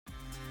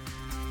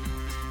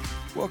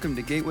Welcome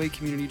to Gateway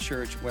Community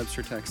Church,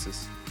 Webster,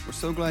 Texas. We're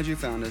so glad you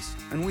found us,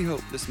 and we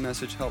hope this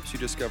message helps you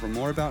discover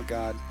more about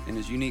God and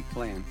His unique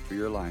plan for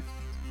your life.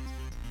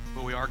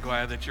 Well, we are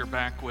glad that you're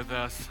back with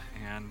us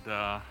and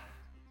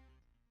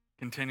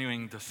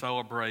continuing to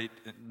celebrate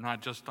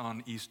not just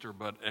on Easter,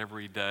 but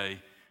every day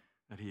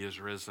that He is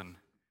risen.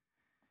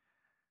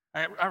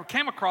 I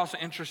came across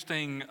an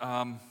interesting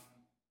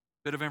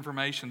bit of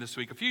information this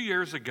week. A few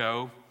years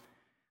ago,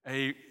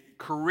 a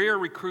career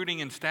recruiting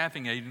and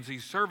staffing agency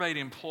surveyed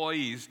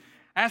employees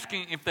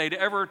asking if they'd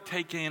ever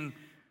taken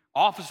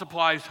office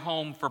supplies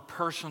home for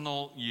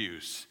personal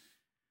use.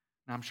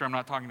 Now, I'm sure I'm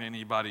not talking to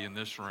anybody in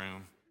this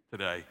room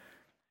today.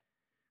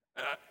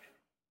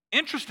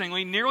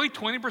 Interestingly, nearly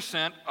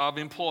 20% of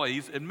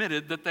employees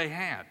admitted that they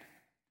had.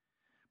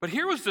 But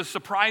here was the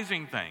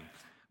surprising thing.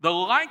 The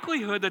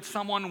likelihood that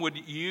someone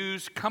would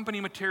use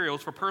company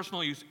materials for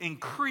personal use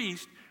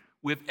increased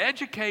with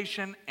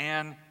education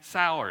and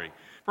salary.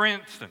 For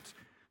instance,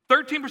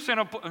 13%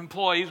 of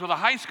employees with a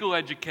high school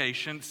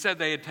education said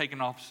they had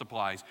taken office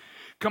supplies,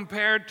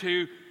 compared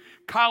to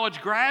college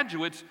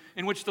graduates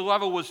in which the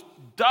level was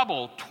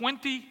double,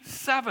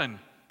 27%.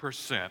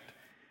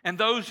 And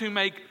those who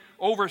make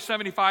over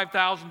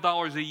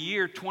 $75,000 a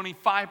year,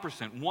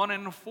 25%. 1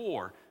 in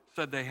 4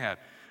 said they had.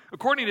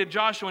 According to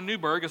Joshua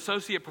Newberg,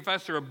 associate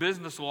professor of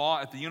business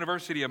law at the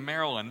University of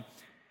Maryland,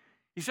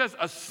 he says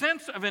a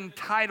sense of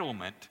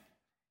entitlement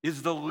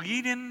is the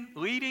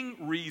leading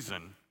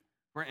reason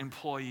for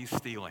employee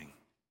stealing.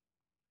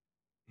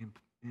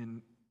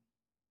 Entitlement,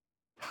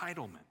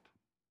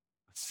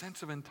 a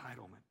sense of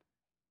entitlement.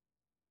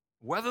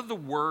 Whether the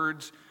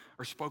words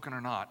are spoken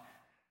or not,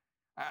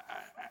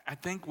 I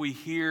think we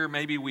hear,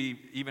 maybe we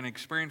even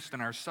experienced in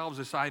ourselves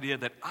this idea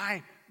that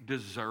I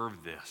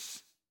deserve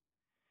this.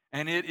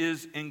 And it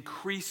is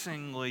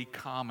increasingly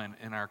common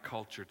in our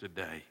culture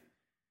today.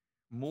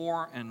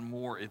 More and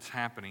more it's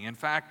happening. In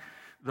fact,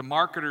 the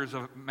marketers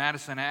of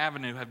Madison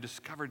Avenue have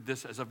discovered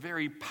this as a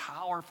very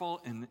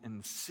powerful and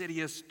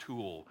insidious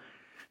tool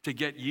to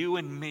get you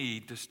and me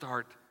to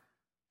start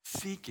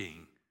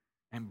seeking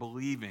and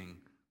believing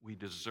we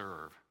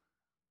deserve.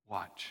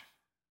 Watch.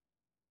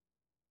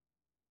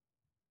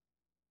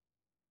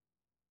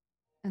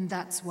 And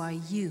that's why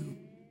you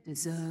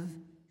deserve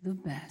the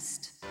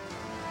best.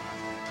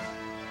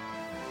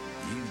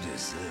 You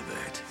deserve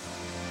it.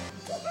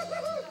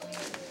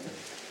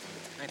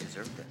 I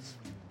deserve this.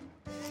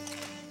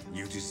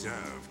 You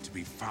deserve to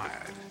be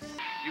fired.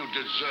 You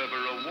deserve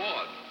a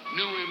reward.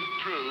 New,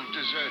 improved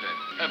dessert.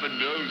 Heaven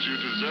knows you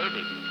deserve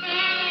it.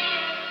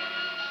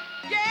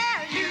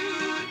 Yeah, you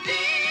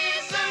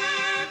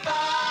deserve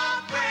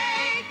a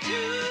break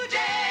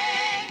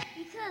today.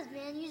 Because,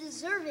 man, you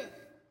deserve it.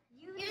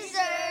 You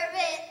deserve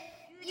it.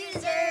 You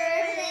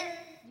deserve it.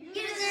 You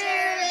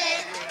deserve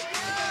it.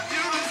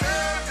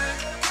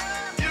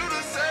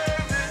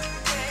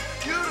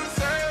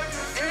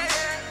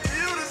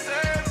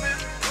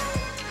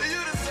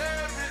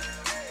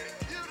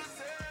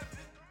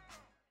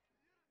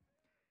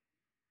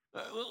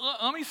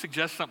 Let me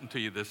suggest something to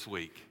you this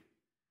week.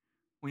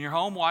 When you're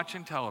home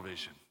watching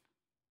television,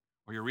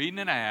 or you're reading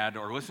an ad,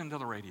 or listening to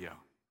the radio,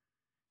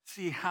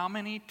 see how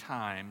many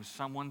times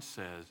someone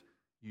says,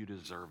 you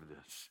deserve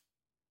this.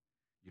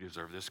 You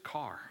deserve this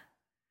car.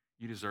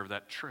 You deserve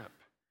that trip.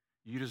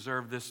 You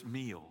deserve this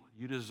meal.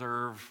 You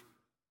deserve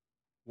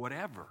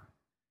whatever.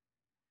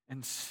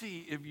 And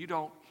see if you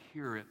don't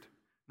hear it,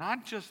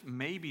 not just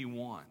maybe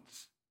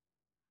once,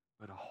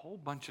 but a whole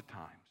bunch of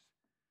times.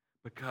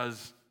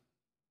 Because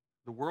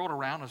the world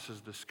around us has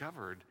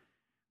discovered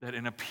that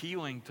in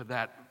appealing to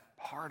that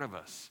part of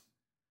us,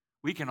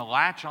 we can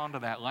latch onto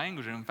that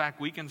language. And in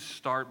fact, we can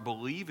start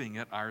believing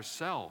it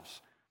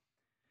ourselves.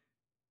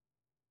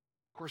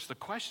 Of course, the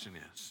question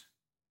is,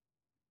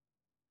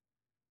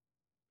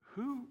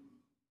 who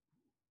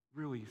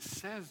really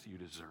says you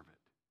deserve it?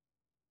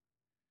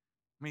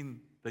 I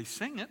mean, they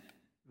sing it,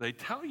 they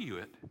tell you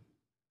it,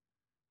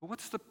 but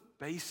what's the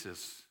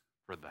basis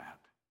for that?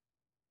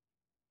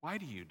 Why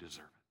do you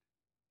deserve it?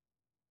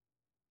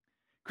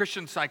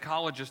 Christian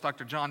psychologist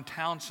Dr. John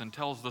Townsend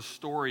tells the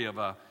story of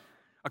a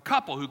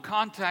couple who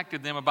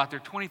contacted them about their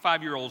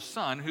 25-year-old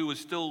son who was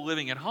still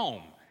living at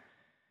home.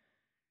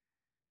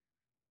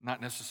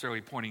 Not necessarily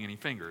pointing any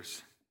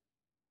fingers.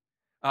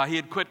 He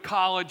had quit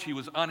college. He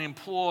was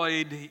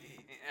unemployed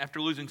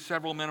after losing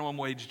several minimum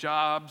wage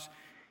jobs.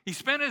 He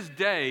spent his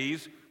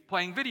days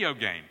playing video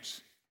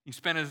games. He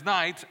spent his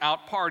nights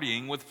out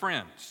partying with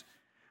friends.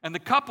 And the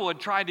couple had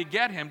tried to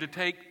get him to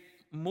take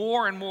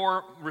more and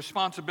more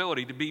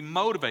responsibility, to be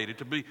motivated,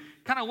 to be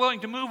kind of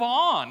willing to move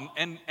on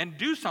and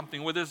do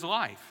something with his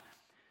life.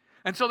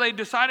 And so they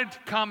decided to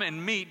come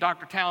and meet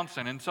Dr.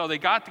 Townsend. And so they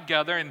got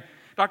together, and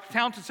Dr.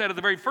 Townsend said at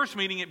the very first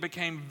meeting, it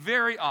became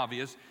very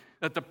obvious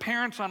that the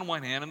parents on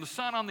one hand and the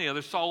son on the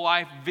other saw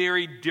life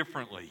very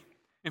differently.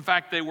 In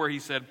fact, they were, he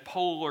said,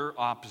 polar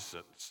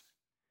opposites.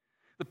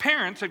 The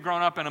parents had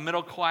grown up in a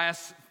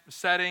middle-class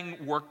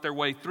setting, worked their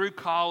way through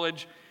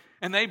college,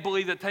 and they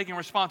believed that taking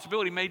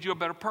responsibility made you a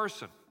better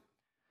person.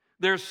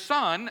 Their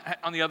son,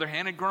 on the other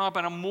hand, had grown up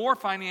in a more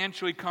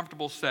financially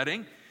comfortable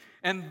setting,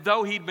 and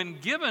though he'd been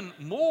given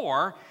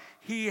more,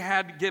 he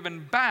had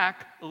given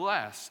back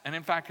less, and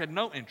in fact had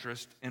no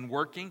interest in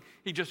working.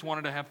 He just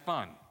wanted to have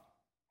fun.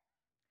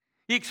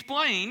 He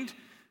explained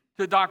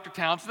to Dr.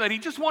 Townsend that he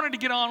just wanted to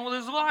get on with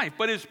his life,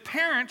 but his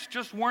parents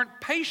just weren't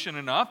patient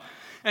enough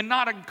and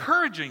not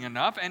encouraging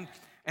enough,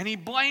 and he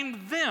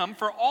blamed them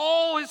for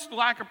all his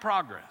lack of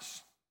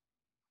progress.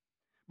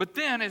 But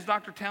then, as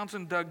Dr.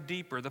 Townsend dug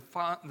deeper,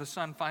 the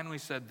son finally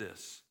said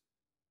this: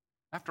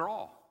 after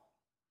all,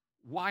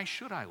 why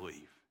should I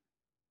leave?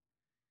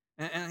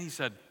 And he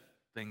said,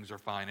 things are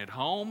fine at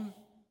home,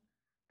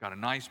 got a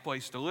nice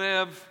place to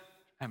live,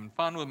 having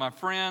fun with my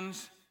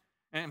friends.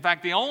 And in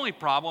fact, the only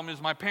problem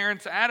is my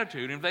parents'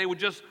 attitude. If they would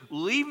just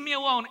leave me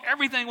alone,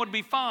 everything would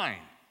be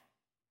fine.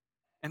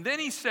 And then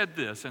he said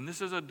this, and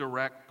this is a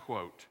direct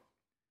quote: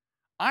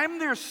 I'm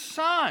their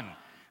son.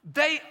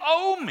 They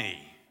owe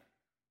me.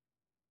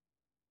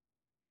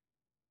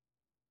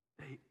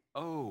 They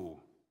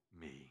owe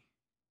me.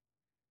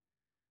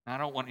 Now, I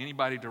don't want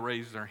anybody to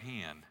raise their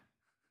hand,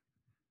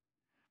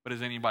 but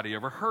has anybody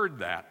ever heard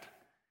that?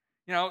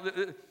 You know,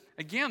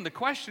 again, the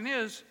question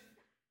is,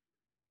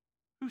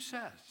 who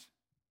says?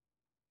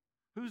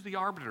 Who's the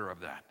arbiter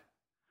of that?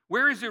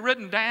 Where is it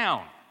written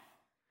down?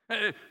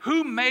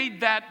 Who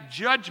made that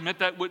judgment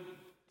that would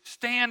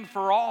stand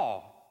for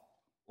all,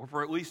 or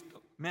for at least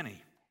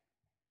many?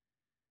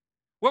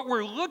 What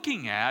we're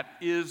looking at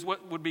is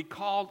what would be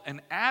called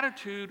an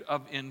attitude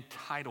of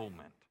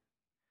entitlement.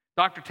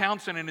 Dr.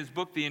 Townsend, in his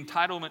book, The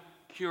Entitlement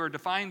Cure,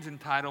 defines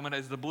entitlement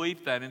as the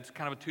belief that it's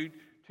kind of a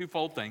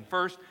twofold thing.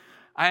 First,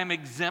 I am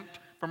exempt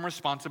from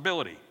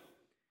responsibility.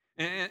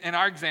 In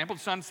our example,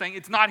 the son's saying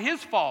it's not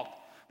his fault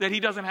that he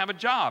doesn't have a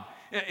job.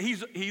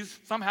 He's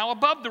somehow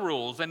above the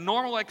rules, and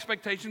normal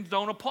expectations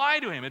don't apply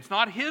to him. It's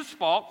not his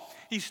fault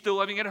he's still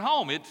living at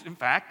home. It's, in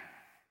fact,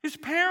 his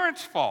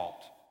parents'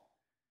 fault.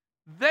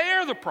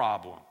 They're the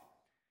problem.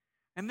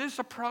 And this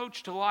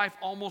approach to life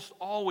almost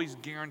always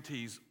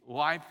guarantees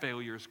life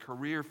failures,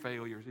 career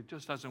failures. It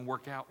just doesn't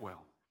work out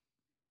well.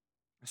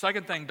 The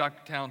second thing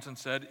Dr. Townsend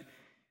said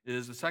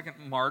is, the second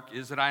mark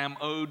is that I am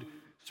owed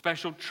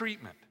special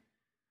treatment.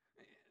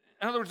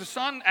 In other words, the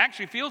son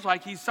actually feels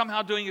like he's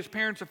somehow doing his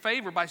parents a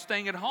favor by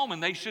staying at home,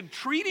 and they should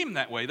treat him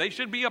that way. They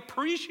should be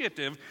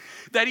appreciative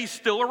that he's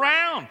still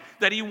around,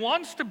 that he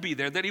wants to be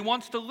there, that he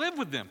wants to live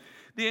with them.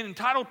 The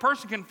entitled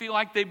person can feel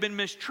like they've been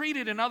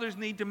mistreated, and others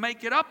need to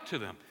make it up to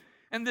them.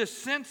 And this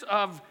sense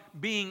of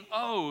being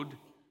owed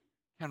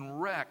can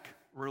wreck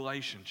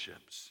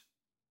relationships.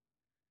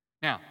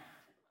 Now,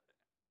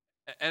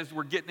 as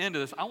we're getting into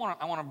this, I want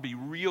to be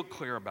real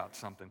clear about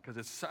something, because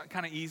it's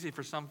kind of easy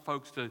for some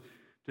folks to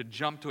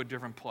jump to a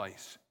different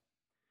place.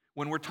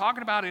 When we're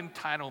talking about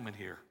entitlement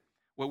here,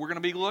 what we're going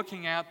to be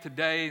looking at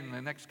today in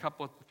the next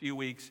few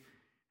weeks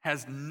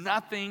has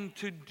nothing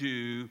to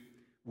do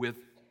with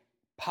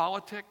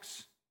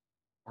politics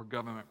or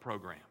government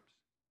programs.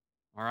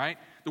 All right?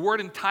 The word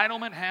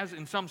entitlement has,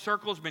 in some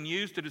circles, been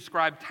used to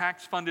describe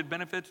tax-funded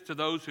benefits to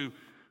those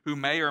who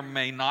may or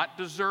may not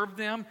deserve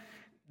them.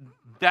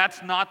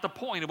 That's not the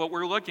point of what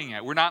we're looking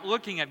at. We're not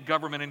looking at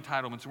government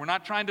entitlements. We're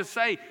not trying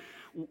to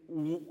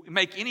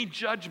make any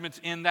judgments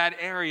in that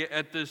area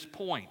at this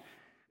point.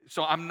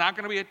 So I'm not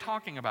going to be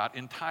talking about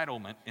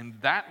entitlement in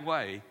that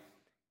way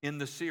in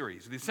the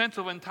series. The sense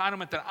of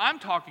entitlement that I'm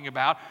talking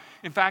about,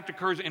 in fact,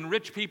 occurs in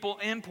rich people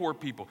and poor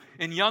people,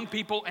 in young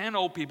people and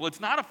old people. It's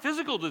not a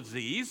physical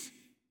disease.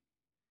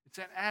 It's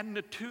an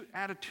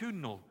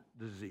attitudinal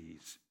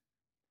disease.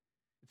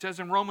 It says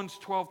in Romans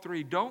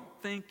 12:3, don't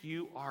think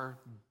you are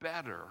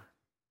better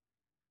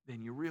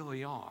than you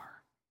really are.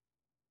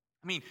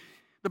 I mean,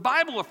 the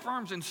Bible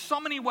affirms in so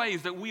many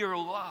ways that we are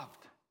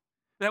loved,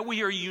 that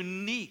we are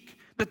unique,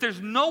 that there's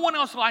no one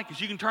else like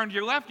us. You can turn to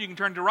your left, you can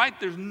turn to your right.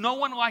 There's no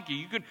one like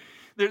you.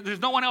 There's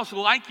no one else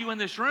like you in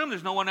this room.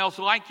 There's no one else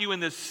like you in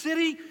this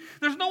city.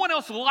 There's no one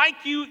else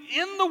like you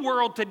in the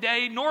world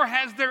today, nor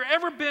has there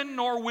ever been,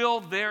 nor will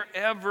there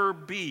ever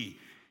be.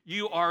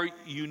 You are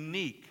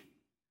unique.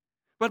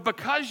 But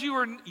because you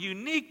are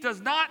unique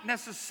does not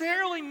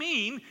necessarily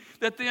mean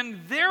that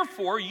then,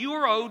 therefore, you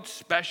are owed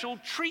special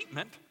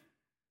treatment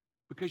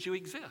because you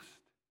exist.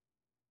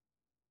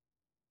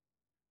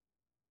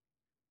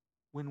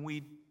 When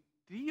we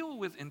deal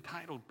with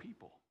entitled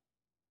people,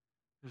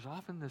 there's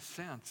often this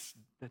sense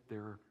that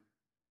they're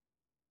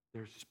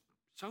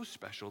so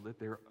special that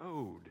they're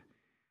owed.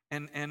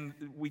 And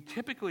we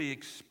typically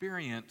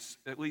experience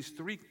at least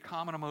three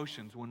common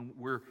emotions when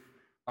we're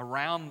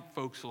around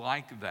folks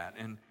like that.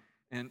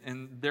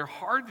 And they're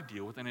hard to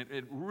deal with, and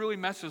it really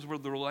messes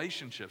with the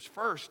relationships.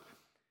 First,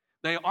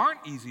 they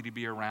aren't easy to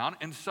be around,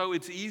 and so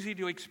it's easy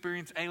to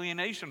experience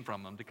alienation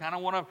from them, to kind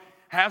of want to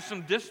have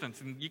some distance,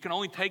 and you can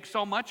only take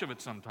so much of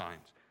it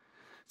sometimes.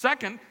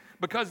 Second,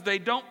 because they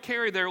don't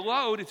carry their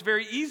load, it's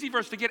very easy for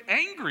us to get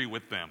angry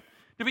with them,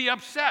 to be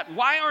upset.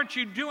 Why aren't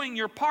you doing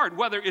your part,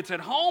 whether it's at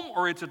home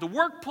or it's at the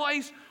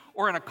workplace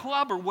or in a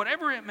club or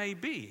whatever it may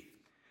be?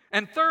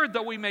 And third,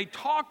 though we may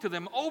talk to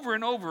them over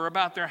and over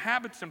about their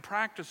habits and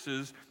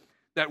practices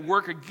that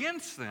work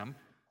against them,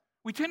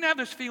 we tend to have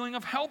this feeling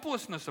of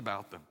helplessness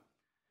about them.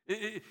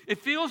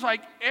 It feels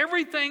like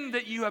everything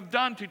that you have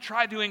done to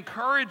try to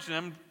encourage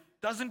them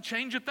doesn't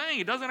change a thing.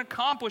 It doesn't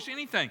accomplish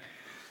anything.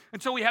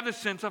 And so we have this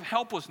sense of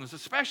helplessness,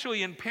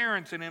 especially in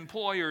parents and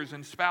employers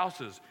and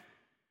spouses,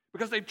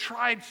 because they've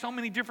tried so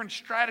many different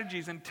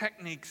strategies and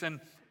techniques, and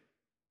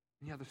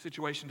the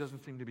situation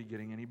doesn't seem to be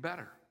getting any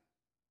better.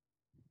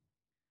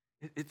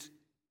 It's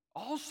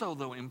also,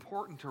 though,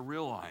 important to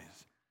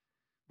realize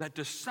that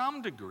to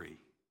some degree,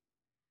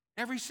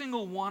 every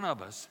single one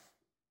of us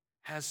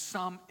has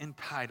some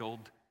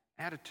entitled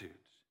attitudes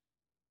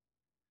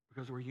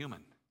because we're human.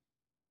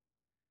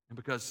 And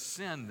because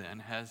sin then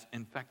has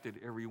infected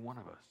every one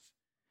of us.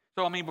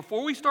 So,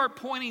 before we start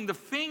pointing the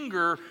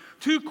finger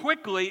too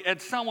quickly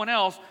at someone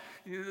else,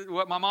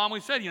 what my mom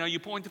always said, you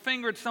point the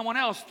finger at someone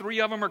else,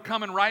 3 of them are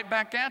coming right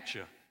back at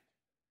you.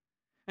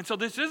 And so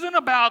this isn't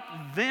about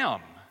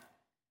them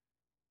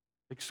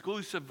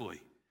exclusively.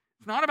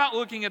 It's not about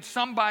looking at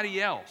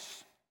somebody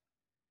else.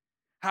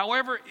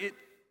 However,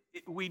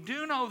 we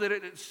do know that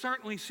it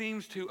certainly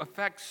seems to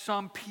affect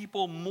some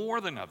people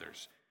more than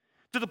others,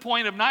 to the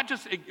point of not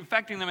just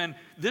affecting them in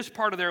this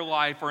part of their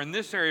life or in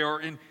this area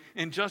or in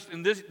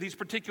these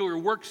particular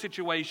work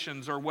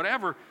situations or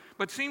whatever,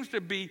 but seems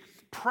to be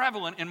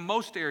prevalent in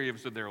most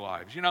areas of their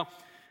lives.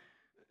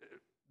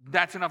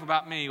 That's enough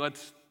about me.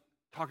 Let's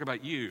talk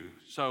about you.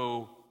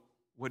 So,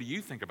 what do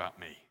you think about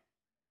me?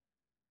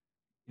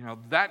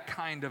 That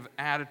kind of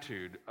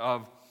attitude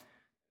of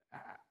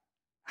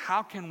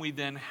how can we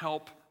then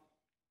help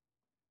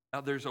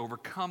others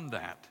overcome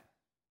that,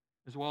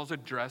 as well as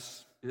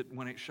address it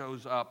when it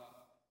shows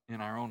up in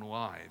our own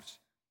lives.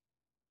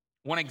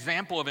 One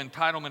example of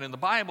entitlement in the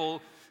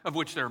Bible, of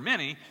which there are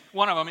many,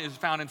 one of them is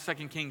found in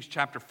 2 Kings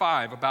chapter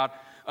 5 about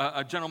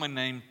a gentleman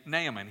named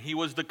Naaman. He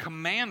was the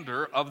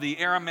commander of the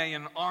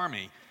Aramean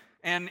army.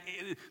 And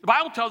the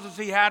Bible tells us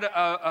he had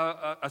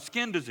a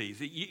skin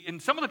disease. In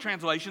some of the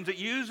translations, it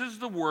uses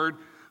the word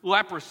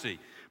leprosy.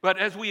 But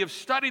as we have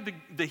studied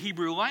the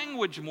Hebrew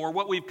language more,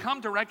 what we've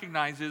come to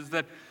recognize is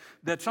that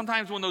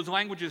sometimes when those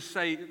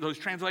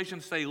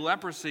translations say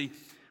leprosy,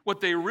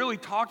 what they're really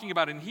talking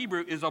about in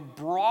Hebrew is a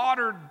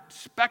broader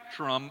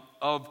spectrum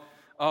of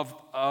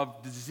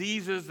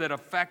diseases that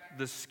affect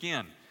the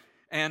skin.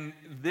 And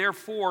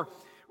therefore,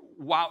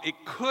 while it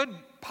could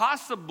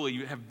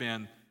possibly have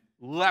been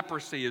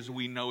leprosy as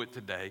we know it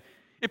today,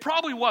 it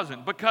probably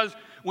wasn't, because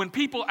when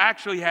people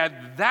actually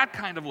had that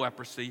kind of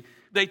leprosy,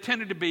 they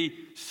tended to be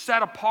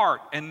set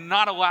apart and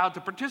not allowed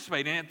to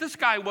participate in it. This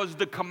guy was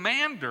the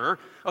commander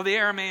of the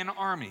Aramean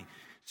army.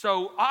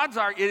 So odds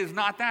are it is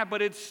not that,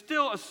 but it's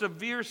still a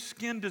severe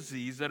skin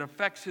disease that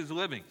affects his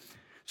living.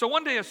 So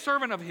one day a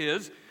servant of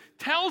his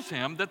tells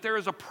him that there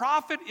is a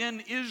prophet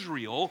in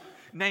Israel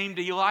named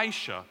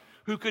Elisha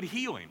who could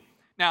heal him.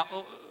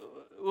 Now,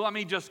 let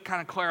me just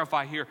kind of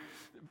clarify here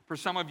for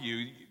some of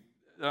you.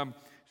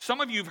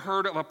 Some of you have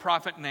heard of a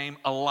prophet named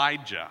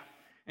Elijah,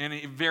 and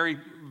a very,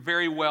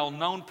 very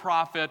well-known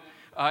prophet.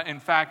 In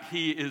fact,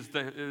 he is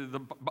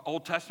the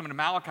Old Testament of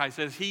Malachi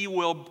says he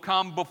will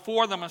come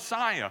before the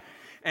Messiah.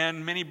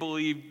 And many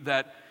believe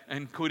that,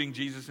 including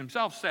Jesus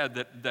himself,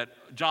 said that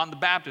John the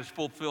Baptist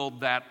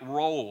fulfilled that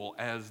role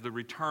as the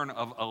return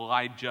of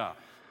Elijah.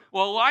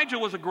 Well, Elijah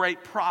was a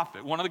great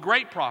prophet, one of the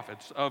great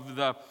prophets of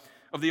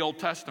the Old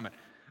Testament.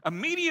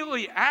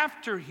 Immediately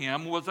after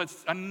him was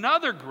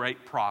another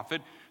great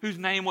prophet whose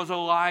name was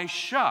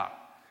Elisha.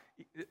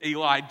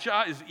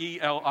 Elijah is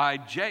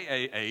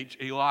E-L-I-J-A-H.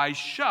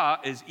 Elisha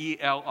is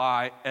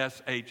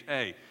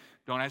E-L-I-S-H-A.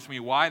 Don't ask me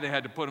why they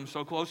had to put them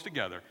so close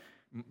together.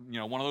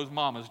 One of those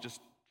mamas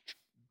just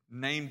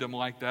named them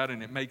like that,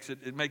 and it makes it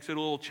a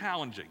little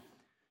challenging.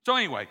 So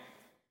anyway,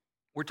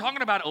 we're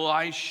talking about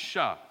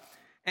Elisha.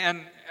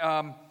 And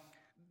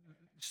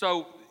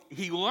so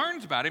he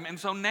learns about him, and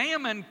so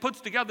Naaman puts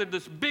together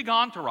this big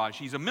entourage.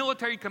 He's a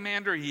military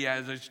commander, he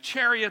has his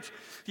chariots,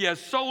 he has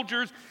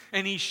soldiers,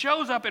 and he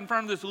shows up in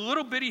front of this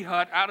little bitty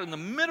hut out in the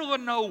middle of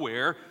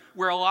nowhere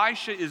where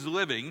Elisha is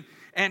living,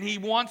 and he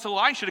wants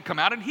Elisha to come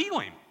out and heal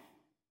him.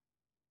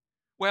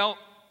 Well,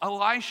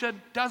 Elisha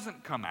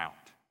doesn't come out.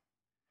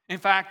 In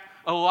fact,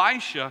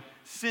 Elisha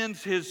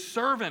sends his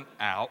servant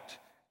out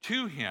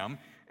to him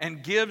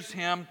and gives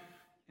him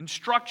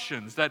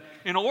instructions that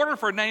in order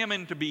for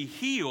Naaman to be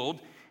healed,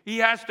 he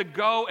has to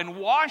go and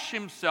wash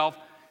himself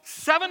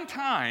 7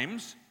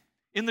 times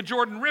in the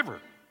Jordan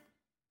River.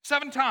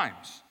 7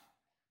 times.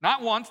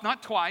 Not once,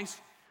 not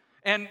twice.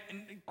 And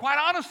quite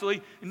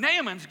honestly,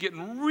 Naaman's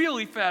getting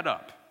really fed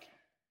up.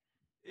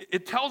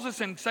 It tells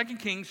us in 2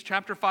 Kings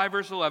chapter 5,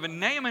 verse 11,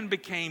 Naaman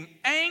became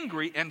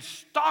angry and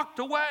stalked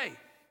away.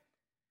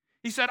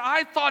 He said,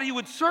 I thought he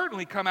would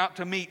certainly come out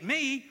to meet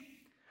me.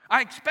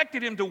 I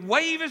expected him to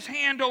wave his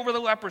hand over the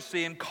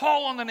leprosy and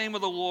call on the name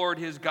of the Lord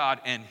his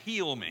God and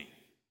heal me.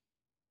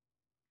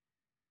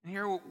 And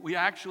here we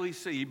actually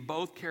see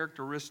both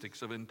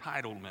characteristics of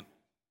entitlement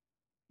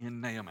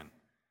in Naaman.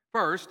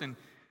 First, in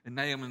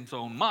Naaman's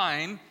own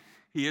mind,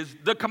 He is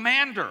the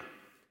commander.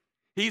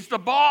 He's the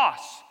boss.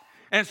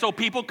 And so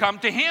people come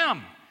to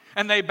him,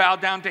 and they bow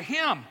down to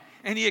him,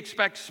 and he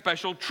expects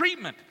special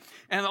treatment.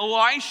 And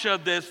Elisha,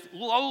 this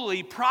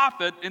lowly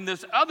prophet in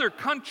this other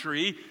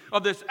country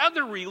of this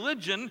other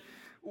religion,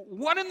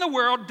 what in the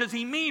world does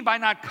he mean by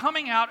not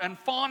coming out and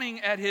fawning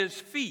at his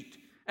feet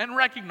and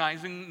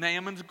recognizing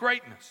Naaman's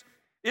greatness?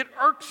 It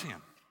irks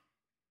him.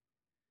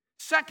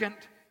 Second,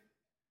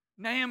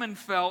 Naaman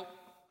felt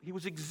he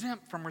was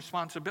exempt from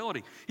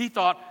responsibility. He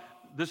thought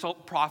this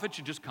old prophet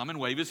should just come and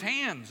wave his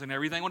hands and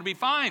everything would be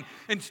fine.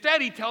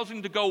 Instead, he tells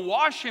him to go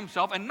wash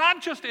himself, and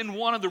not just in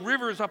one of the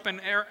rivers up in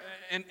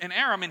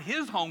Aram, in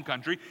his home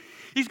country.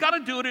 He's got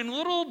to do it in the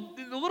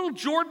little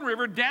Jordan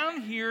River down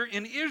here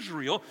in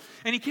Israel,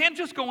 and he can't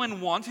just go in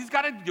once. He's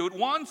got to do it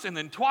once and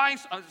then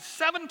twice,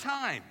 7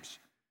 times.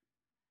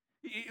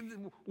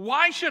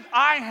 Why should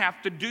I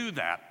have to do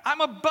that? I'm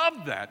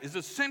above that, is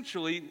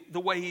essentially the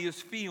way he is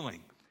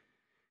feeling.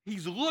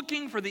 He's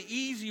looking for the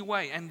easy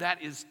way, and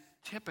that is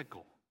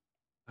typical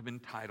of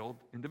entitled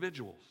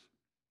individuals.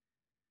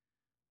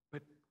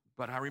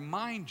 But I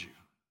remind you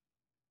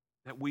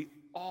that we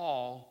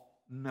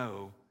all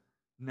know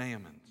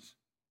Naamans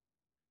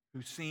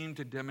who seem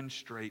to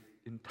demonstrate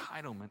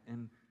entitlement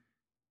in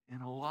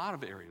a lot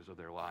of areas of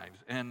their lives.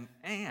 And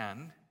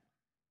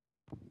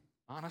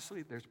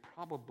honestly, there's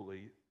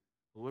probably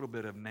a little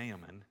bit of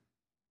Naaman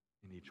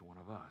in each one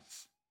of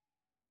us.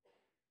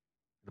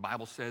 The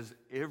Bible says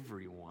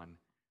everyone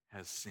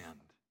has sinned.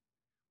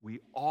 We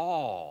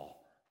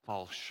all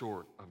fall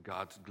short of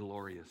God's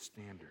glorious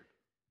standard.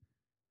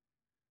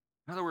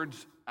 In other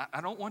words,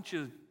 I don't want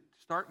you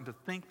starting to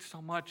think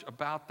so much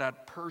about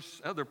that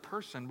other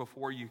person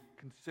before you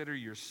consider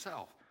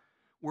yourself.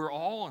 We're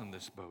all in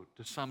this boat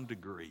to some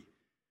degree.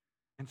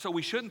 And so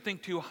we shouldn't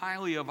think too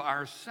highly of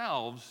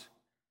ourselves,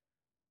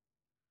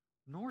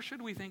 nor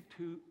should we think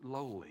too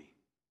lowly.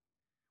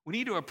 We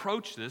need to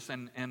approach this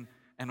and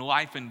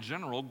life in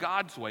general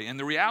God's way. And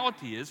the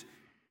reality is,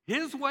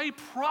 his way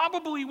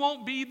probably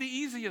won't be the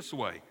easiest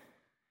way.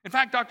 In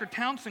fact, Dr.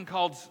 Townsend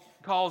calls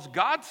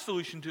God's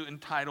solution to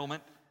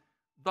entitlement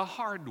the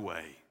hard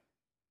way.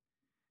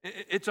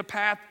 It's a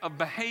path of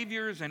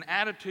behaviors and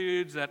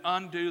attitudes that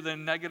undo the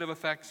negative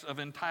effects of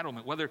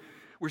entitlement, whether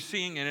we're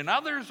seeing it in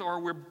others or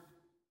we're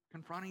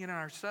confronting it in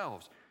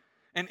ourselves.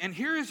 And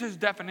here is his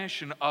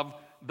definition of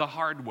the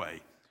hard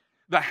way: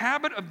 the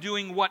habit of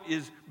doing what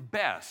is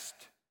best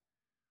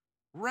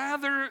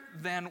rather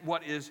than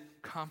what is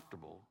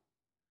comfortable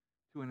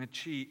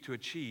to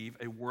achieve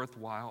a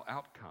worthwhile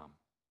outcome.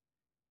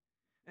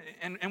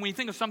 And when you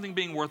think of something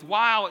being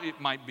worthwhile,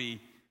 it might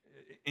be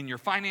in your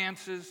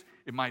finances,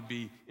 it might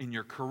be in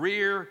your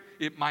career,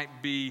 it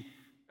might be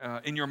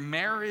in your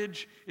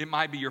marriage, it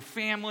might be your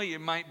family, it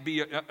might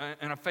be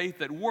in a faith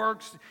that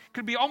works. It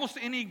could be almost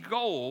any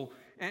goal,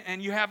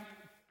 and you have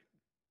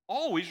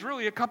always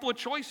really a couple of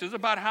choices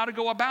about how to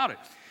go about it.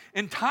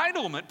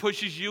 Entitlement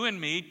pushes you and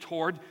me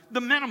toward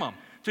the minimum,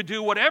 to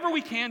do whatever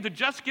we can to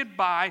just get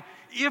by,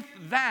 if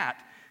that.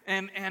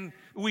 And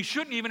we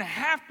shouldn't even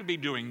have to be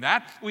doing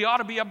that. We ought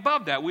to be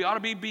above that. We ought to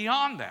be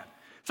beyond that.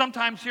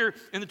 Sometimes here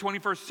in the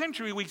 21st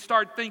century, we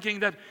start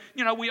thinking that,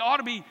 we ought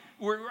to be,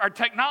 our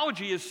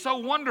technology is so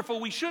wonderful,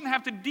 we shouldn't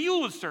have to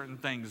deal with certain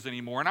things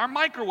anymore, and our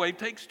microwave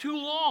takes too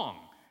long.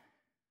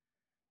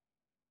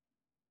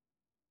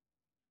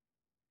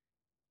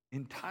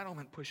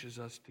 Entitlement pushes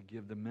us to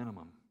give the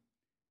minimum,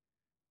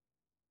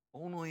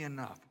 only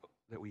enough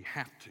that we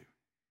have to.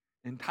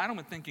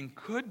 Entitlement thinking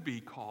could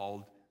be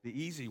called the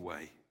easy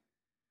way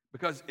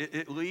because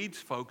it leads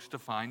folks to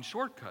find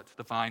shortcuts,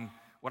 to find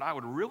what I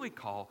would really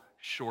call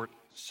short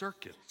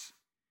circuits,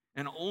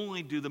 and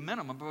only do the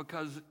minimum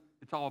because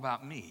it's all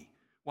about me.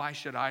 Why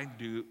should I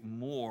do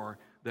more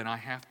than I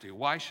have to?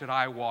 Why should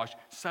I wash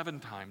 7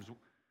 times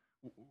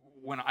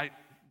when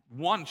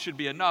one should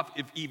be enough,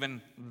 if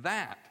even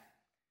that?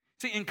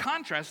 See, in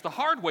contrast, the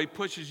hard way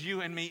pushes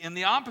you and me in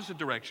the opposite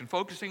direction,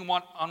 focusing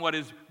on what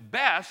is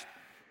best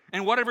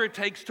and whatever it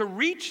takes to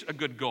reach a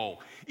good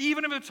goal,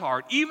 even if it's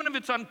hard, even if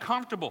it's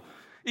uncomfortable,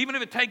 even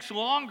if it takes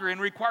longer and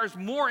requires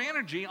more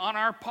energy on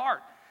our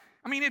part.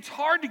 I mean, it's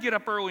hard to get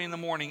up early in the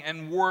morning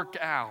and work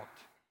out.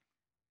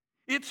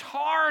 It's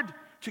hard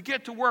to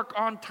get to work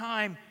on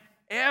time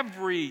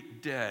every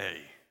day.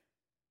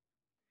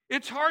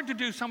 It's hard to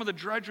do some of the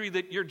drudgery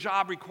that your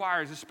job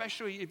requires,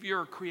 especially if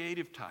you're a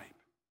creative type.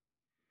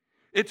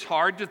 It's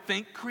hard to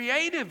think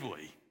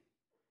creatively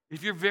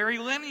if you're very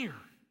linear.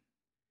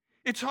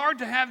 It's hard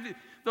to have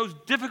those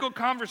difficult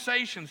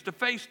conversations, to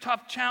face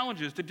tough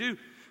challenges, to do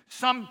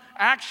some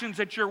actions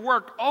at your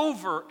work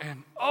over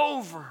and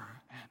over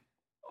and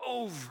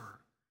over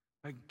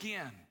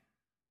again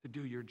to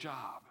do your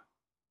job.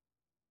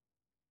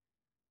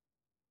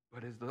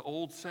 But as the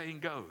old saying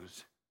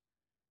goes,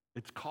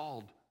 it's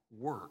called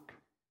work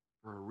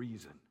for a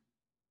reason.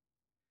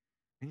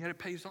 And yet it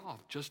pays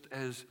off, just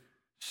as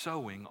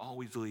sowing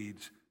always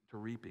leads to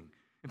reaping.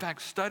 In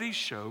fact, studies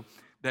show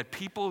that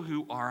people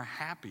who are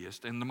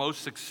happiest and the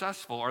most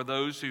successful are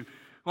those who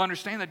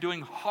understand that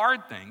doing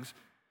hard things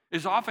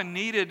is often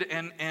needed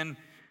and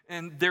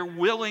And they're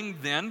willing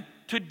then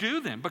to do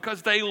them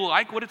because they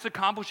like what it's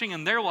accomplishing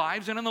in their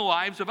lives and in the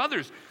lives of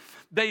others.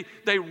 They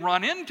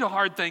run into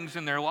hard things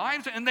in their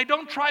lives and they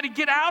don't try to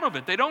get out of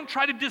it. They don't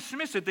try to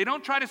dismiss it. They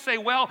don't try to say,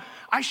 well,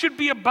 I should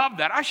be above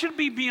that. I should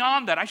be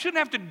beyond that. I shouldn't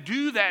have to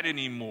do that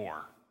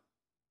anymore.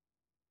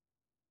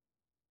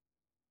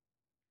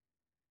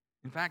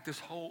 In fact, this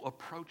whole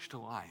approach to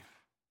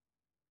life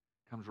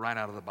comes right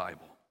out of the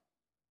Bible.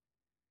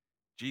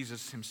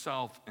 Jesus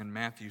himself in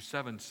Matthew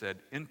 7 said,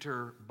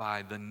 enter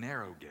by the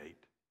narrow gate.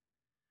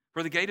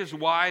 For the gate is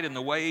wide and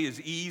the way is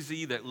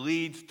easy that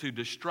leads to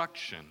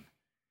destruction.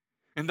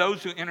 And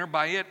those who enter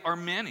by it are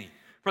many.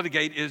 For the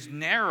gate is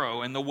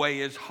narrow and the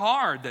way is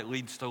hard that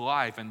leads to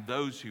life, and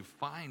those who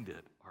find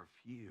it are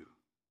few.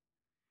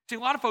 See, a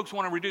lot of folks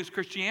want to reduce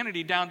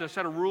Christianity down to a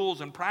set of rules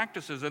and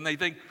practices, and they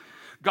think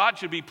God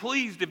should be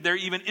pleased if they're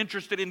even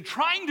interested in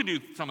trying to do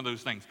some of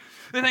those things.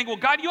 They think, well,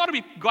 God, you ought to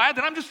be glad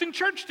that I'm just in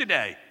church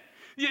today.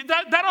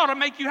 That ought to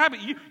make you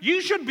happy.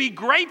 You should be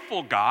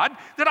grateful, God,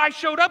 that I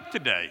showed up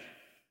today.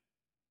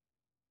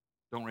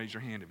 Don't raise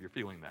your hand if you're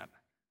feeling that.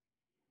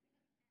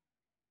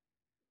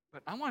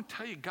 But I want to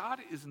tell you, God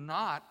is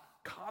not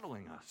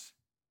coddling us.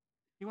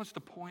 He wants to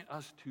point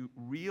us to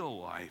real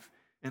life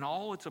in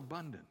all its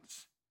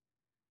abundance.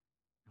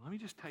 And let me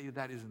just tell you,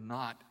 that is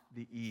not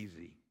the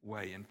easy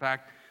way. In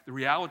fact, the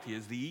reality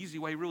is the easy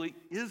way really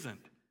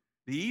isn't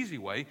the easy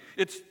way.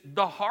 It's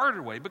the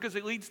harder way because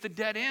it leads to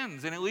dead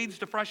ends and it leads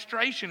to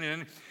frustration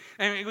and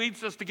it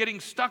leads us to getting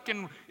stuck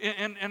in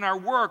our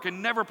work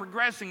and never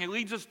progressing. It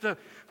leads us to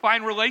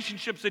find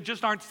relationships that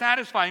just aren't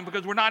satisfying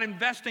because we're not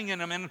investing in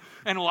them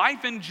and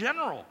life in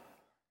general.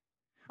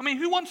 I mean,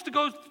 who wants to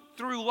go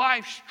through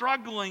life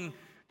struggling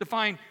to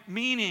find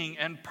meaning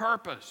and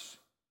purpose?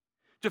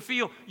 To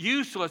feel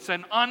useless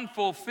and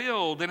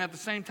unfulfilled and at the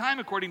same time,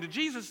 according to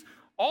Jesus,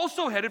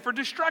 also headed for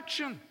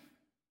destruction.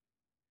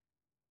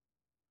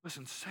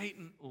 Listen,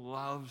 Satan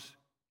loves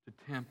to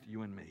tempt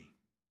you and me,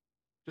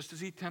 just as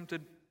he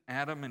tempted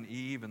Adam and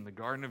Eve in the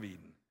Garden of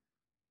Eden,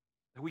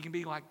 that we can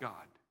be like God,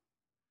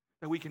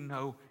 that we can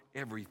know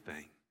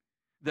everything,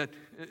 that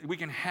we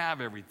can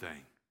have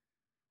everything,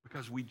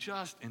 because we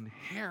just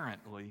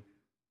inherently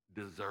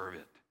deserve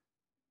it.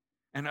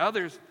 And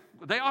others,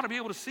 they ought to be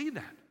able to see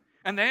that,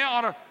 and they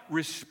ought to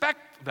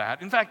respect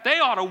that. In fact, they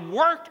ought to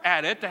work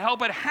at it to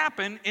help it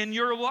happen in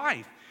your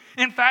life.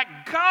 In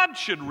fact, God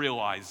should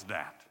realize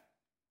that.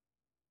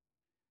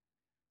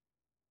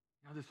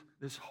 Now,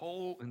 this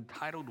whole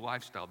entitled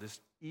lifestyle, this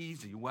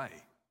easy way,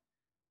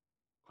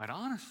 quite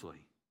honestly,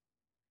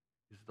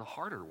 is the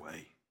harder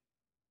way.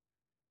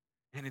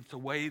 And it's a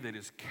way that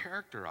is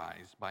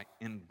characterized by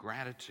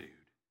ingratitude,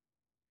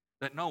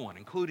 that no one,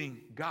 including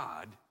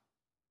God,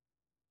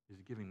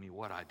 is giving me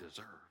what I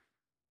deserve.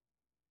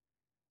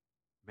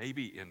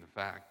 Maybe, in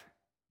fact,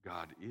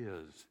 God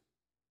is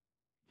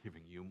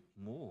giving you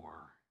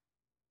more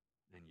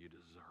than you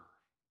deserve.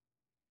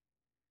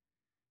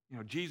 You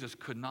know, Jesus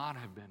could not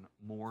have been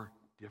more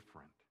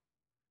different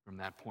from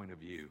that point of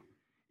view.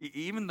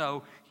 Even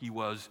though he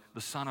was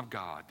the Son of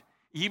God,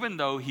 even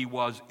though he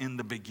was in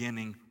the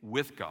beginning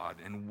with God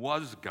and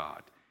was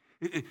God,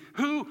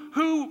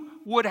 who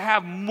would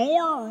have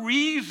more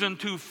reason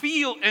to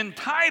feel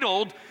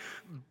entitled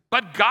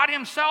but God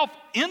himself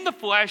in the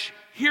flesh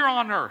here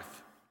on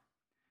earth?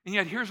 And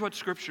yet here's what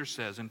Scripture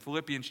says in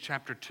Philippians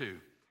chapter 2.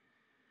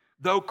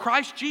 Though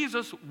Christ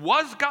Jesus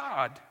was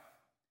God,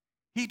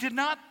 he did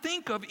not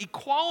think of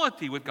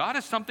equality with God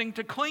as something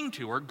to cling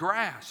to or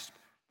grasp.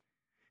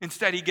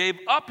 Instead, he gave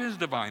up his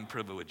divine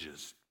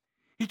privileges.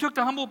 He took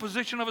the humble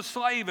position of a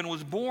slave and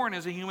was born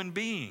as a human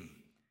being.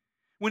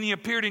 When he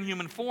appeared in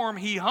human form,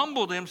 he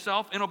humbled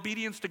himself in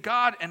obedience to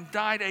God and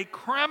died a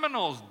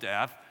criminal's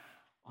death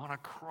on a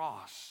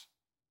cross.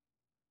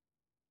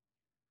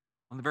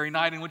 On the very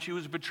night in which he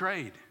was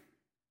betrayed,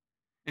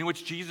 in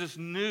which Jesus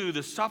knew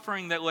the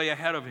suffering that lay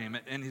ahead of him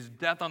and his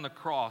death on the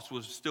cross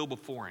was still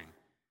before him.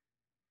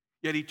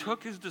 Yet he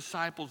took his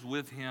disciples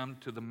with him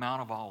to the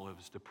Mount of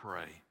Olives to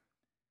pray.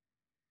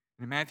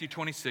 In Matthew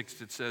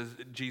 26, it says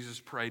that Jesus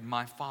prayed,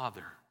 "My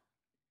Father,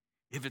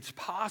 if it's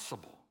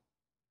possible,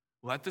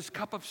 let this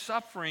cup of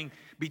suffering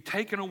be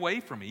taken away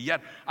from me.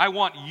 Yet I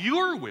want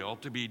your will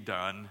to be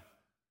done,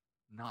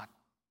 not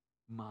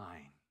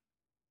mine."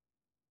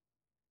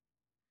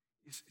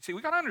 See,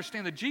 we got to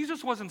understand that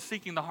Jesus wasn't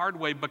seeking the hard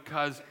way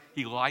because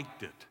he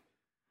liked it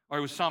or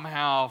it was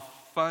somehow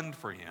fun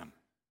for him,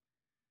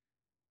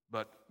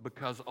 but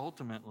because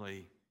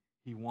ultimately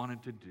he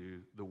wanted to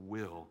do the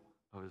will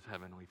of his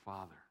heavenly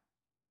Father.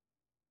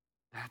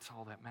 That's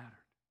all that mattered.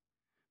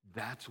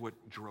 That's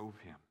what drove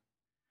him.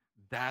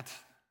 That's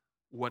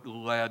what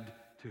led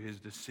to his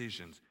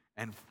decisions.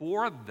 And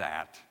for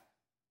that,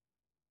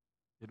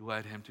 it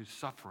led him to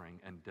suffering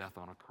and death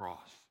on a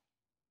cross.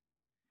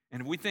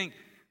 And if we think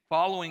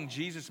following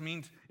Jesus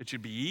means it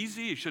should be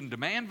easy, it shouldn't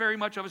demand very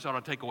much of us, it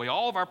ought to take away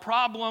all of our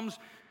problems,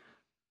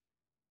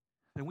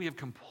 then we have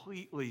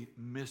completely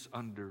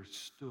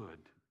misunderstood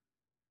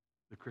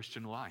the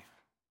Christian life.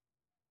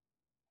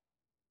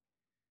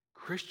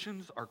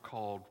 Christians are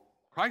called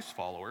Christ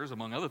followers,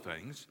 among other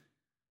things,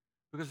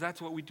 because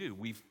that's what we do.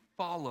 We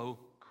follow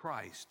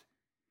Christ,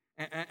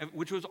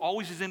 which was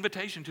always his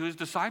invitation to his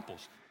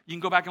disciples. You can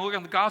go back and look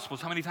at the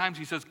Gospels, how many times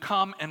he says,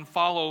 come and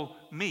follow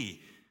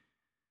me.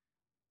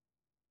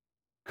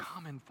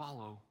 Come and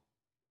follow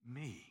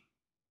me.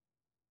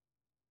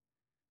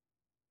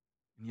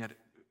 And yet,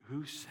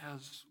 who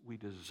says we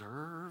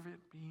deserve it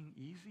being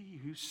easy?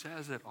 Who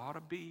says it ought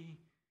to be?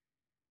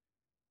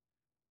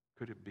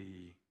 Could it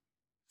be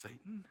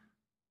Satan?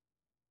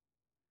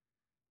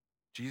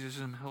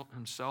 Jesus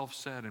himself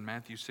said in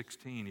Matthew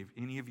 16, if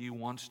any of you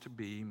wants to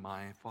be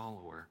my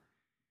follower,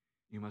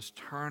 you must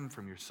turn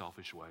from your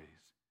selfish ways,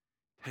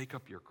 take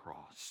up your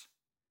cross,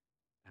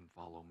 and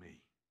follow me.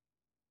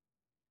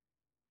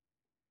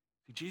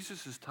 See,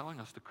 Jesus is telling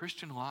us the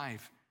Christian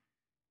life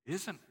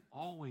isn't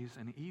always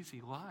an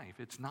easy life.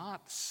 It's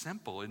not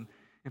simple. And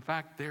in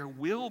fact, there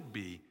will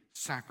be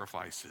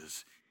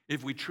sacrifices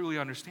if we truly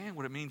understand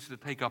what it means to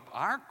take up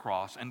our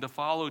cross and to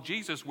follow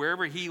Jesus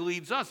wherever he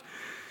leads us.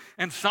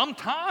 And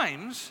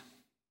sometimes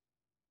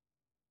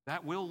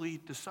that will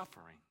lead to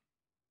suffering.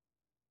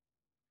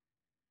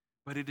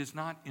 But it is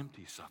not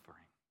empty suffering.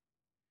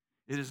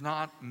 It is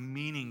not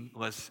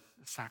meaningless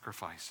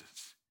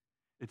sacrifices.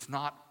 It's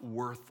not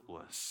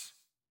worthless.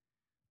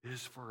 It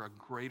is for a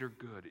greater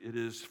good. It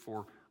is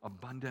for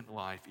abundant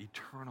life,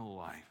 eternal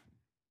life.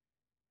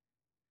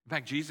 In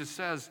fact, Jesus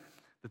says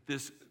that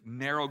this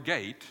narrow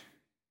gate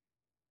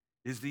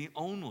is the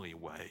only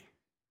way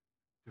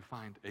to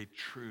find a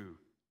true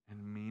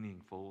and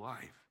meaningful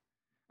life.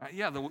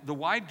 The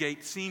wide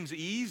gate seems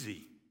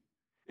easy.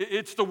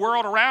 It's the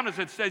world around us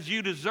that says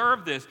you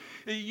deserve this.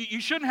 You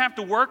shouldn't have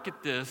to work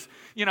at this.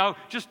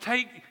 Just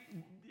take,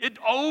 it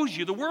owes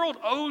you. The world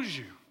owes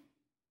you.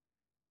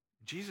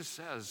 Jesus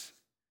says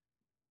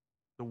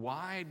the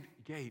wide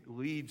gate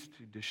leads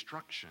to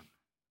destruction.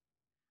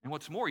 And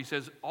what's more, he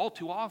says all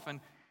too often,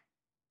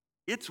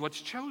 it's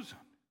what's chosen.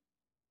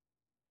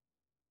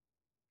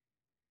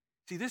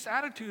 See, this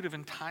attitude of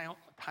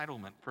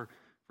entitlement for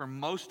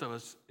most of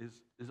us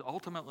is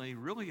ultimately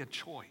really a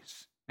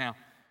choice. Now,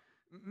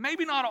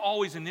 maybe not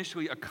always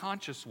initially a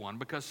conscious one,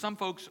 because some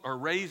folks are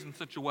raised in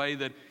such a way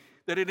that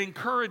it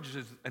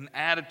encourages an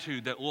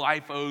attitude that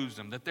life owes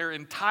them, that they're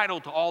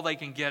entitled to all they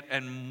can get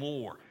and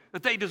more,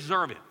 that they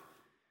deserve it.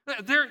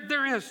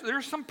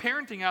 There's some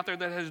parenting out there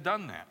that has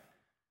done that.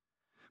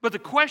 But the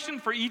question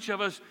for each of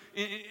us,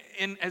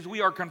 as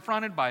we are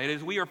confronted by it,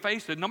 as we are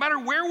faced with it, no matter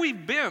where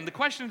we've been, the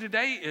question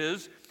today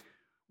is,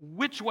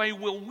 which way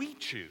will we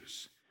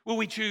choose? Will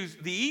we choose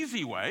the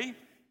easy way,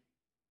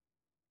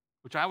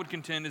 which I would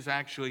contend is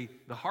actually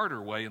the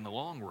harder way in the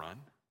long run,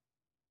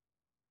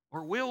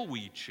 or will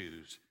we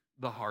choose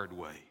the hard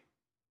way,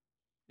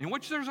 in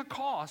which there's a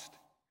cost,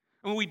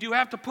 and we do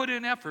have to put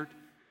in effort?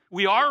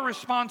 We are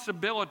responsible.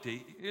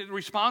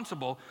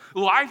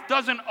 Life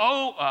doesn't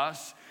owe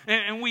us,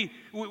 and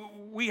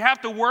we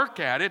have to work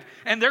at it.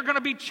 And there are going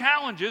to be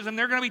challenges, and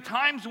there are going to be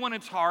times when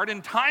it's hard,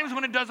 and times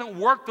when it doesn't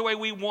work the way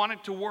we want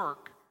it to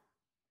work.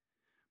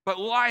 But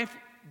life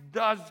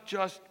does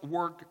just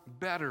work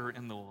better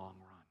in the long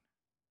run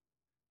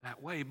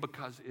that way,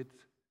 because it's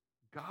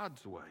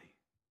God's way.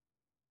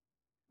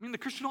 I mean, the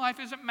Christian life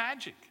isn't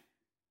magic.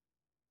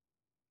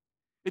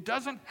 It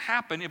doesn't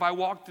happen if I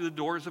walk through the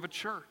doors of a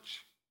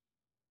church.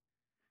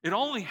 It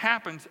only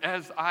happens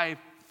as I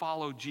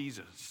follow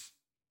Jesus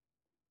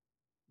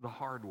the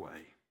hard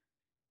way.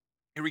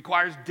 It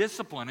requires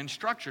discipline and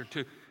structure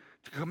to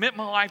commit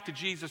my life to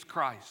Jesus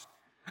Christ,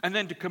 and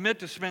then to commit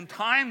to spend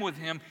time with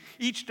him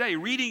each day,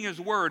 reading his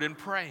word and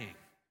praying.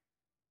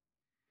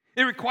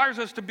 It requires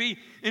us to be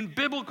in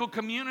biblical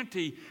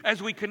community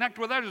as we connect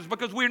with others,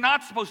 because we're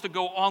not supposed to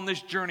go on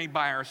this journey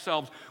by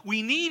ourselves.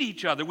 We need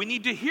each other. We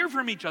need to hear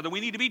from each other. We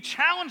need to be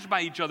challenged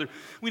by each other.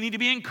 We need to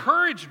be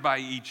encouraged by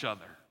each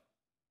other.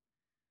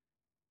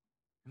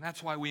 And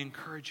that's why we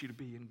encourage you to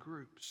be in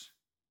groups.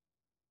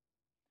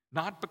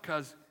 Not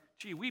because,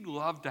 we'd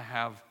love to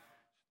have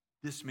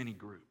this many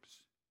groups.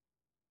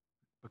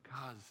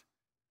 Because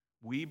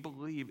we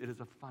believe it is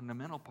a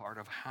fundamental part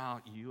of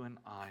how you and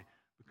I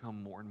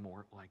become more and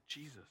more like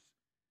Jesus,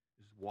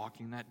 is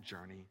walking that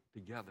journey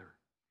together.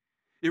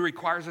 It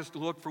requires us to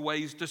look for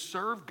ways to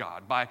serve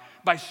God by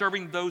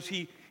serving those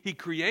he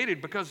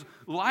created, because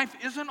life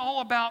isn't all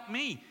about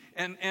me.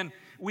 And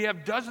we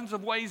have dozens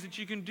of ways that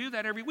you can do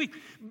that every week.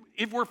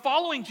 If we're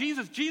following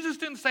Jesus, Jesus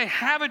didn't say,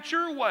 have it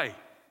your way.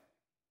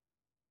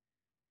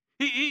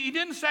 He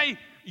didn't say,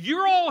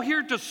 you're all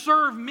here to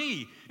serve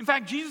me. In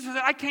fact, Jesus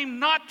said, I came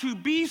not to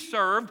be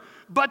served,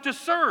 but to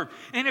serve.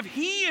 And if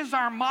he is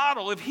our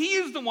model, if he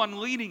is the one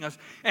leading us,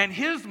 and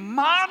his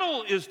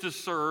model is to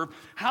serve,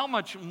 how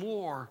much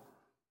more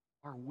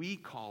are we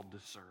called to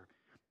serve?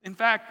 In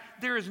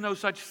fact, there is no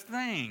such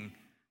thing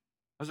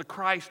as a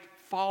Christ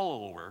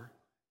follower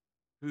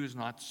who is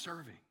not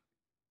serving.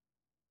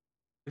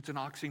 It's an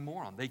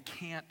oxymoron.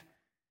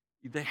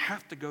 They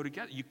have to go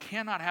together. You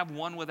cannot have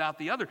one without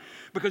the other,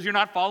 because you're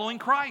not following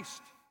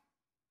Christ.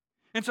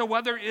 And so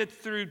whether it's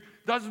through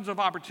dozens of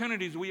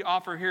opportunities we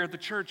offer here at the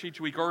church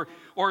each week, or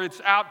it's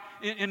out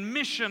in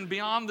mission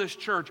beyond this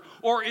church,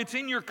 or it's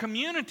in your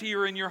community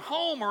or in your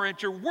home or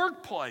at your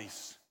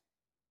workplace,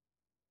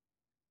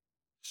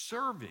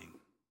 serving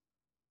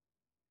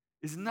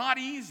is not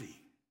easy.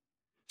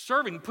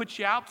 Serving puts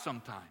you out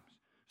sometimes.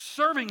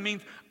 Serving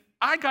means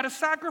I got to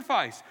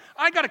sacrifice.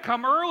 I got to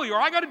come early, or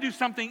I got to do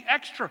something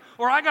extra,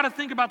 or I got to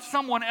think about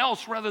someone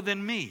else rather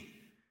than me.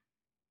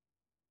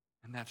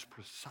 And that's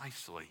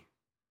precisely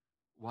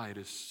why it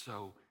is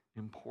so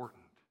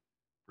important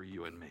for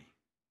you and me.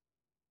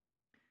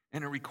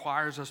 And it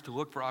requires us to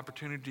look for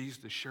opportunities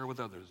to share with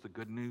others the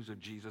good news of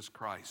Jesus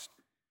Christ.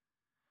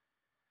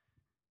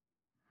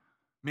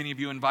 Many of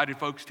you invited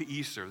folks to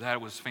Easter.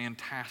 That was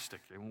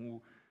fantastic, and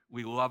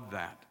we love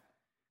that.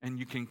 And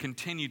you can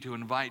continue to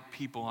invite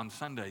people on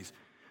Sundays.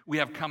 We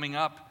have coming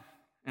up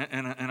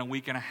in a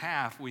week and a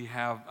half, we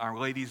have our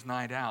Ladies'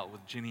 Night Out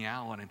with Jenny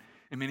Allen.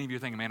 And many of you are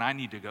thinking, man, I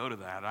need to go to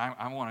that.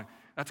 I want to.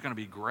 That's going to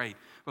be great.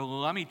 But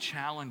let me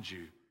challenge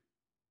you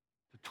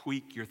to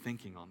tweak your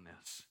thinking on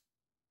this.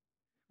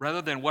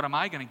 Rather than what am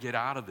I going to get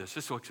out of this?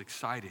 This looks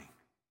exciting.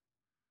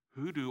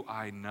 Who do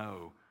I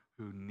know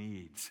who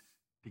needs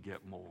to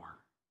get more?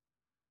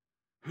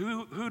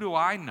 Who do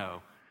I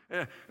know?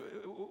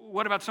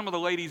 What about some of the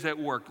ladies at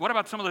work? What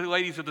about some of the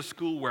ladies at the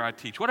school where I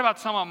teach? What about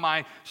some of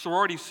my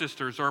sorority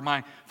sisters or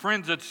my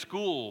friends at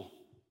school?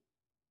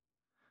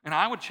 And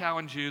I would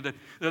challenge you that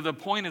the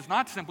point is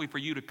not simply for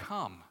you to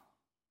come,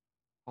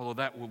 although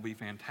that will be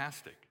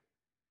fantastic,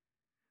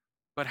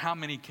 but how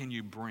many can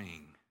you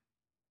bring?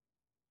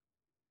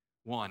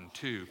 1,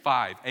 2,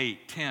 5,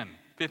 8, 10,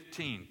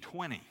 15,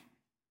 20.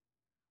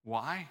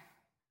 Why?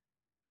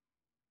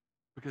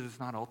 Because it's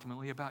not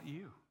ultimately about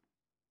you.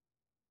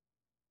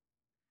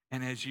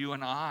 And as you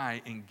and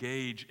I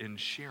engage in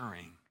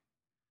sharing,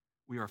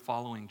 we are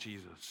following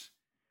Jesus.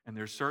 And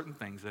there's certain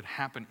things that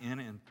happen in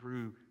and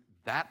through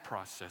that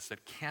process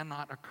that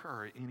cannot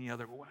occur any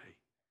other way.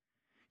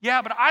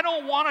 Yeah, but I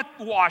don't want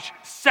to wash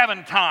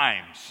 7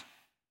 times.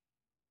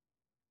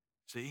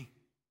 See?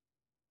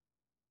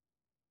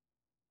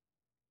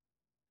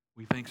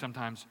 We think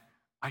sometimes,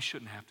 I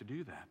shouldn't have to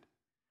do that.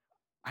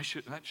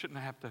 That shouldn't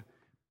have to,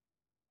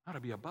 I ought to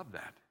be above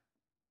that.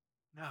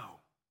 No.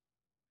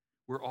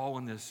 We're all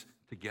in this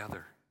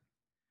together.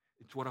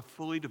 It's what a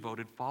fully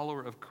devoted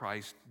follower of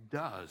Christ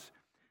does.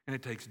 And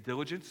it takes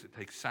diligence, it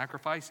takes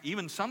sacrifice,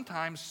 even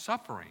sometimes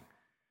suffering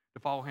to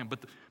follow him.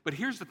 But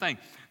here's the thing.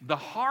 The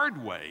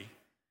hard way,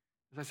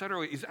 as I said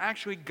earlier, is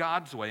actually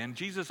God's way. And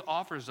Jesus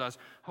offers us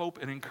hope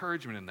and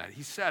encouragement in that.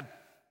 He said,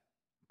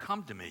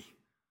 come to me,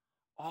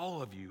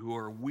 all of you who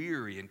are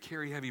weary and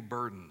carry heavy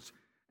burdens,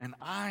 and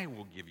I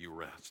will give you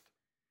rest.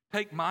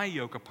 Take my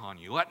yoke upon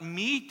you. Let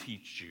me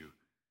teach you,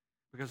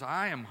 because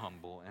I am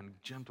humble and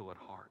gentle at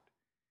heart,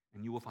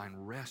 and you will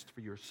find rest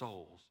for your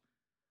souls.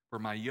 For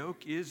my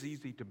yoke is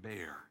easy to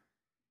bear,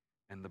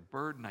 and the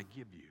burden I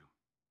give you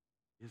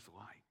is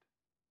light.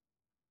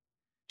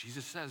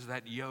 Jesus says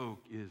that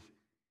yoke is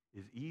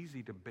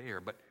easy to bear,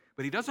 but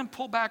he doesn't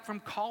pull back from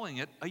calling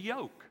it a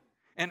yoke.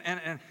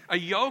 And a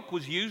yoke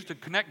was used to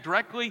connect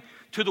directly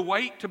to the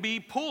weight to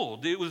be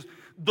pulled. It was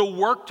the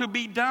work to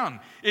be done.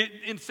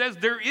 It says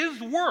there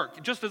is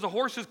work, just as a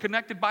horse is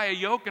connected by a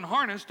yoke and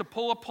harness to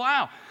pull a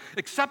plow.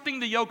 Accepting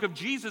the yoke of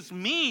Jesus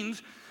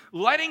means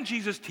letting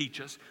Jesus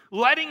teach us,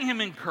 letting him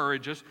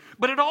encourage us,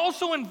 but it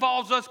also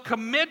involves us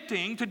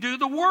committing to do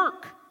the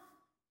work.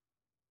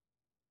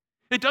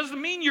 It doesn't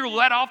mean you're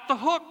let off the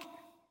hook,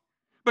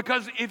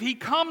 because if he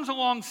comes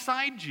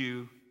alongside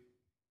you,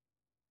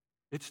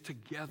 it's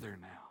together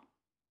now,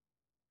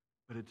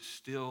 but it's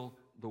still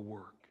the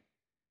work.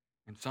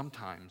 And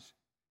sometimes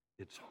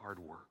it's hard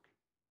work.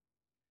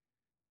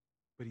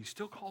 But he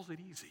still calls it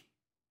easy,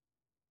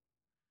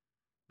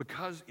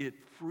 because it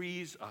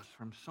frees us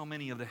from so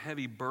many of the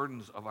heavy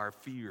burdens of our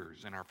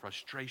fears and our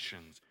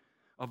frustrations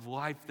of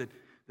life that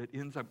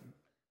ends up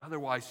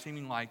otherwise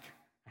seeming like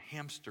a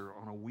hamster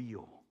on a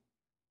wheel.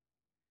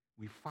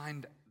 We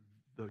find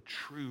the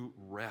true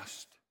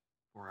rest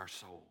for our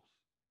souls.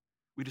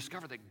 We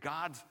discover that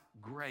God's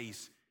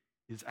grace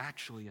is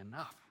actually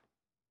enough.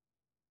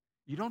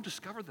 You don't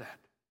discover that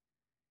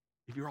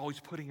if you're always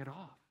putting it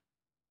off.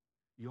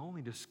 You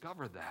only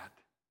discover that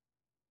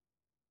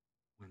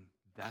when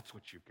that's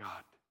what you've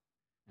got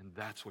and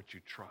that's what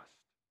you trust.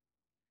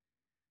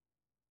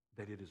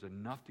 That it is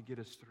enough to get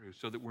us through,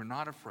 so that we're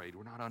not afraid,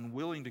 we're not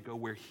unwilling to go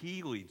where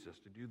he leads us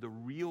to do the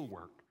real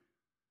work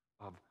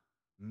of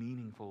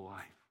meaningful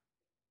life.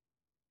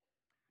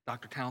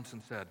 Dr.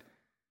 Townsend said,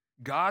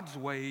 God's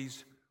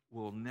ways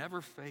will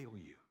never fail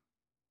you,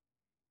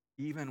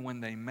 even when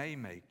they may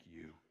make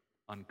you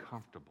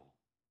uncomfortable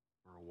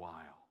for a while.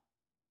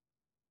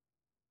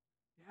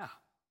 Yeah,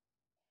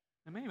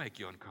 they may make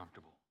you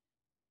uncomfortable.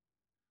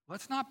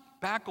 Let's not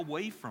back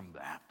away from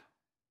that.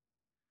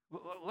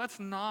 Let's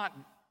not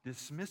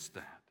dismiss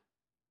that.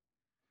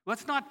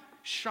 Let's not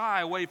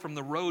shy away from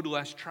the road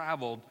less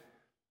traveled.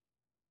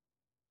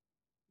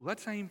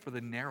 Let's aim for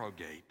the narrow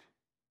gate,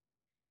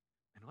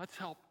 and let's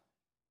help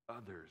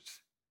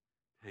others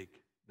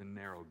take the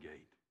narrow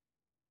gate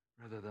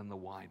rather than the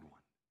wide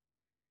one.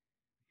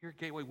 Here at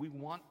Gateway, we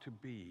want to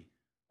be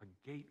a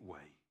gateway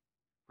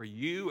for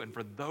you and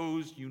for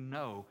those you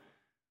know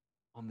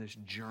on this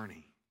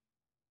journey.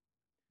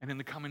 And in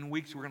the coming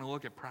weeks, we're going to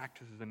look at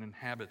practices and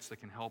habits that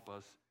can help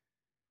us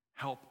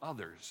help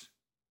others,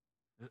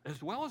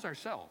 as well as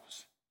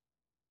ourselves,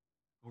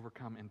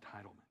 overcome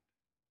entitlement.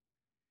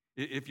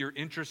 If you're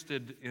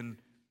interested in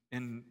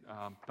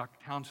Dr.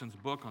 Townsend's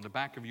book, on the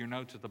back of your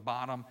notes at the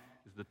bottom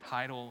is the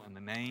title and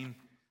the name.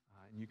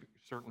 And you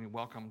certainly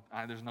welcome.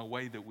 There's no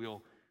way that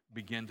we'll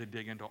begin to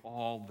dig into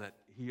all that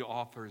he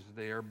offers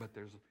there, but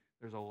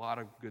there's a lot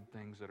of good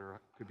things that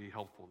could be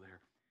helpful there.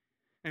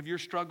 And if you're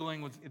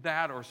struggling with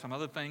that or some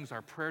other things,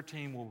 our prayer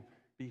team will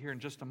be here in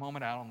just a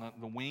moment out on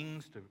the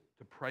wings to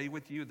pray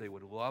with you. They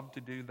would love to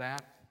do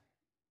that.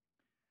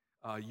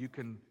 You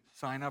can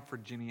sign up for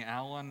Jenny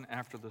Allen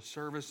after the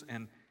service,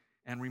 and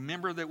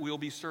remember that we'll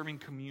be serving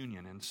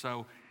communion, and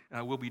so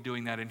we'll be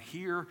doing that in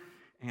here.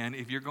 And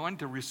if you're going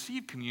to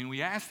receive communion,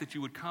 we ask that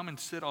you would come and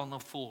sit on the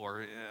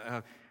floor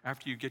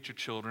after you get your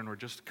children, or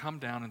just come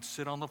down and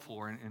sit on the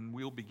floor, and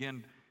we'll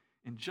begin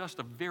in just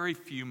a very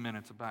few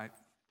minutes, about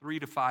 3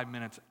 to 5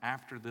 minutes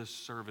after this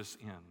service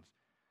ends.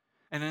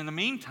 And in the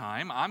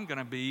meantime, I'm going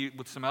to be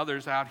with some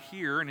others out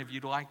here, and if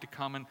you'd like to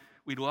come, and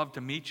we'd love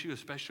to meet you,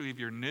 especially if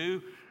you're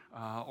new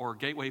or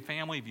Gateway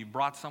family. If you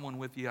brought someone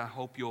with you, I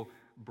hope you'll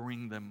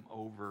bring them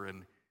over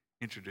and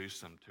introduce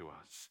them to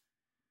us.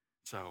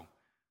 So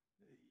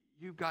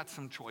you've got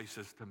some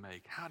choices to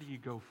make. How do you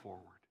go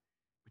forward?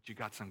 But you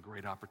got some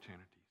great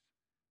opportunities.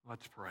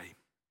 Let's pray.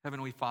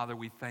 Heavenly Father,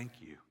 we thank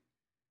you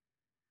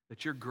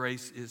that your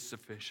grace is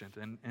sufficient.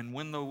 And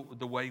when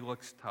the way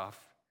looks tough,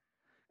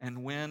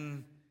 and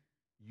when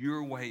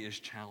your way is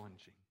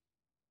challenging,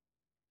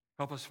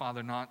 help us,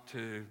 Father, not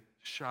to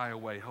shy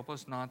away. Help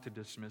us not to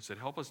dismiss it.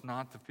 Help us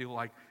not to feel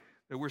like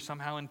that we're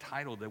somehow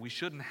entitled, that we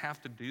shouldn't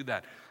have to do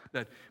that,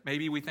 that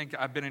maybe we think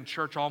I've been in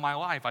church all my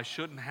life, I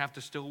shouldn't have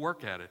to still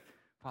work at it.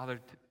 Father,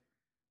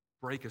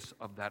 break us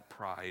of that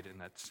pride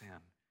and that sin.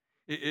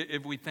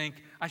 If we think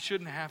I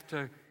shouldn't have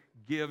to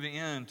give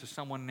in to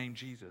someone named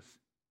Jesus,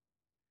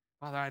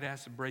 Father, I'd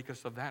ask to break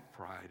us of that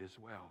pride as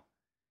well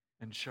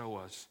and show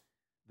us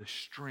the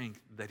strength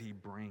that he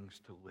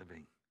brings to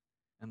living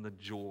and the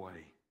joy,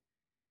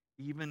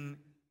 even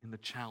in the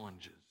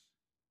challenges,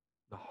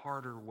 the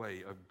harder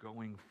way of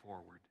going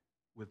forward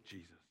with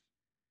Jesus.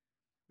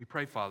 We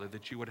pray, Father,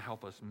 that you would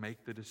help us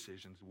make the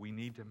decisions we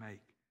need to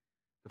make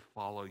to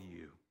follow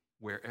you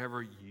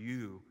wherever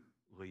you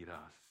lead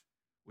us.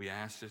 We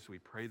ask this, we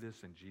pray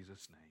this in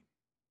Jesus' name.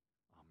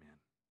 Amen.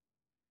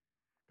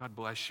 God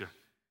bless you.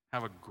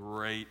 Have a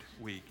great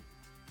week.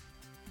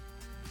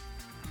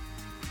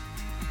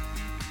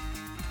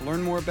 To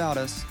learn more about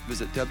us,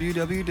 visit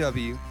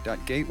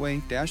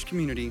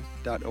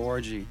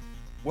www.gateway-community.org.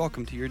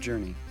 Welcome to your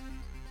journey.